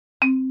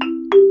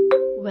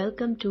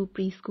Welcome to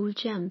Preschool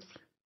Champs.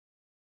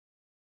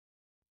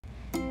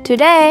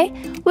 Today,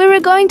 we are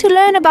going to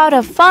learn about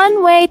a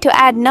fun way to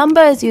add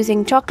numbers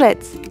using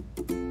chocolates.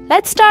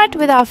 Let's start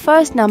with our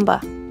first number,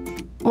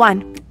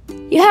 1.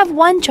 You have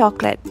 1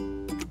 chocolate.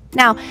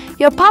 Now,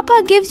 your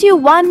papa gives you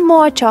 1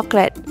 more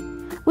chocolate.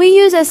 We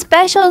use a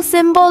special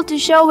symbol to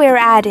show we're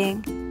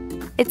adding.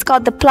 It's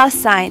called the plus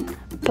sign,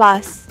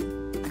 plus.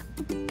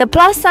 The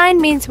plus sign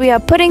means we are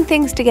putting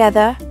things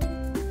together.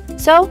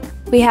 So,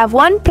 we have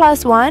 1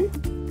 plus 1,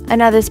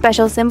 another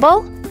special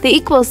symbol, the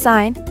equal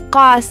sign,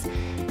 cos,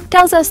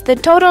 tells us the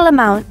total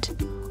amount.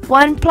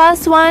 1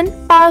 plus 1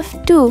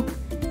 of 2.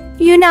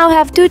 You now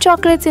have 2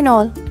 chocolates in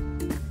all.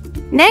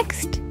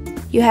 Next,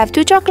 you have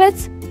 2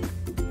 chocolates.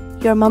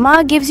 Your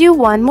mama gives you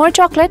 1 more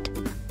chocolate.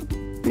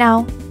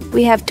 Now,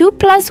 we have 2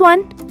 plus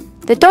 1.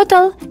 The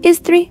total is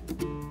 3.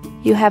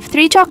 You have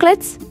 3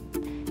 chocolates.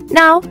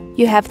 Now,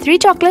 you have 3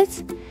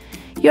 chocolates.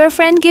 Your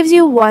friend gives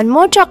you 1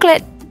 more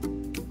chocolate.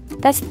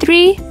 That's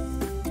 3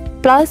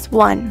 plus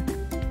 1.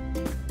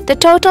 The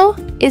total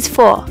is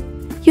 4.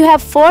 You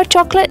have 4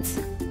 chocolates.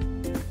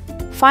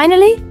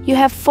 Finally, you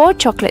have 4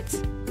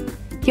 chocolates.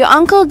 Your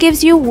uncle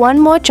gives you 1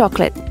 more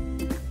chocolate.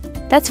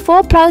 That's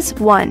 4 plus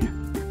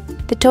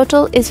 1. The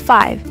total is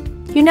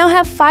 5. You now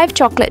have 5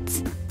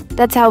 chocolates.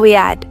 That's how we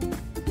add.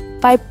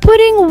 By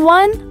putting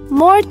 1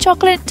 more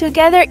chocolate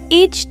together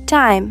each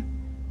time,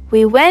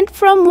 we went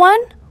from 1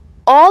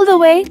 all the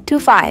way to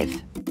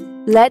 5.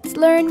 Let's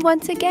learn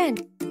once again.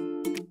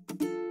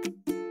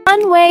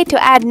 One way to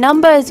add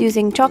numbers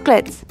using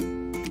chocolates.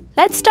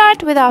 Let's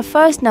start with our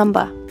first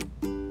number,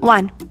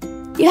 1.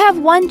 You have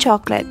 1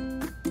 chocolate.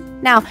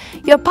 Now,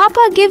 your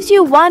papa gives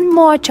you 1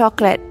 more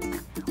chocolate.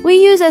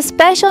 We use a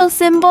special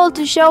symbol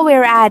to show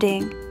we're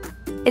adding.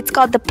 It's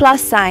called the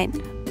plus sign,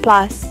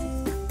 plus.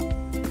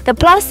 The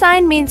plus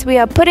sign means we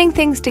are putting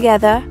things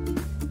together.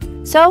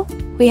 So,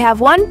 we have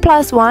 1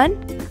 plus 1,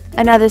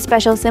 another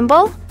special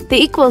symbol,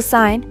 the equal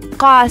sign,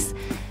 cos,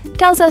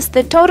 tells us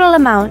the total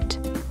amount.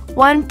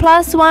 1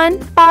 plus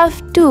 1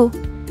 of 2.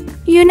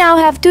 You now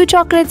have 2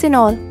 chocolates in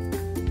all.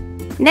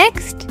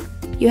 Next,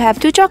 you have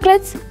 2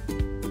 chocolates.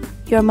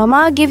 Your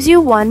mama gives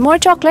you 1 more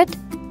chocolate.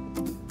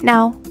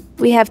 Now,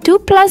 we have 2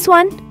 plus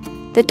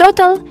 1. The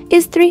total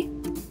is 3.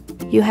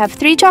 You have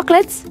 3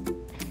 chocolates.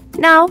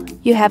 Now,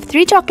 you have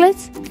 3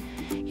 chocolates.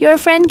 Your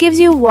friend gives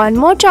you 1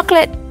 more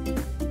chocolate.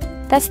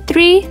 That's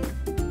 3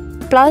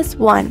 plus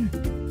 1.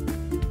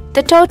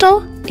 The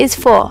total is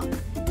 4.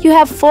 You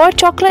have 4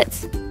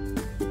 chocolates.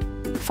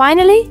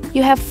 Finally,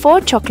 you have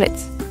 4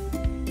 chocolates.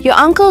 Your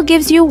uncle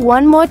gives you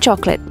 1 more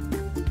chocolate.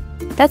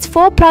 That's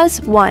 4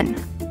 plus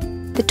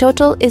 1. The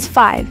total is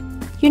 5.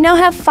 You now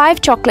have 5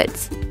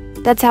 chocolates.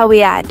 That's how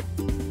we add.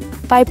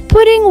 By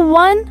putting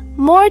 1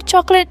 more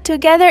chocolate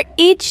together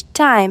each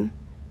time,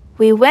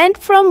 we went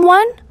from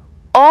 1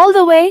 all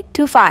the way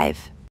to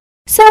 5.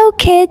 So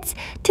kids,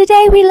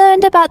 today we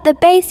learned about the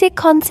basic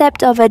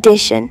concept of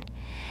addition.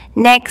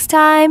 Next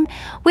time,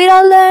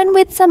 we'll learn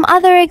with some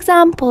other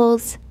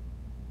examples.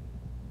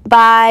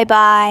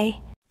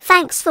 Bye-bye.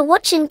 Thanks for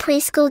watching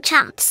Preschool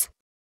Champs.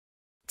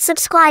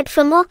 Subscribe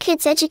for more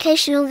kids'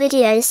 educational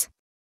videos.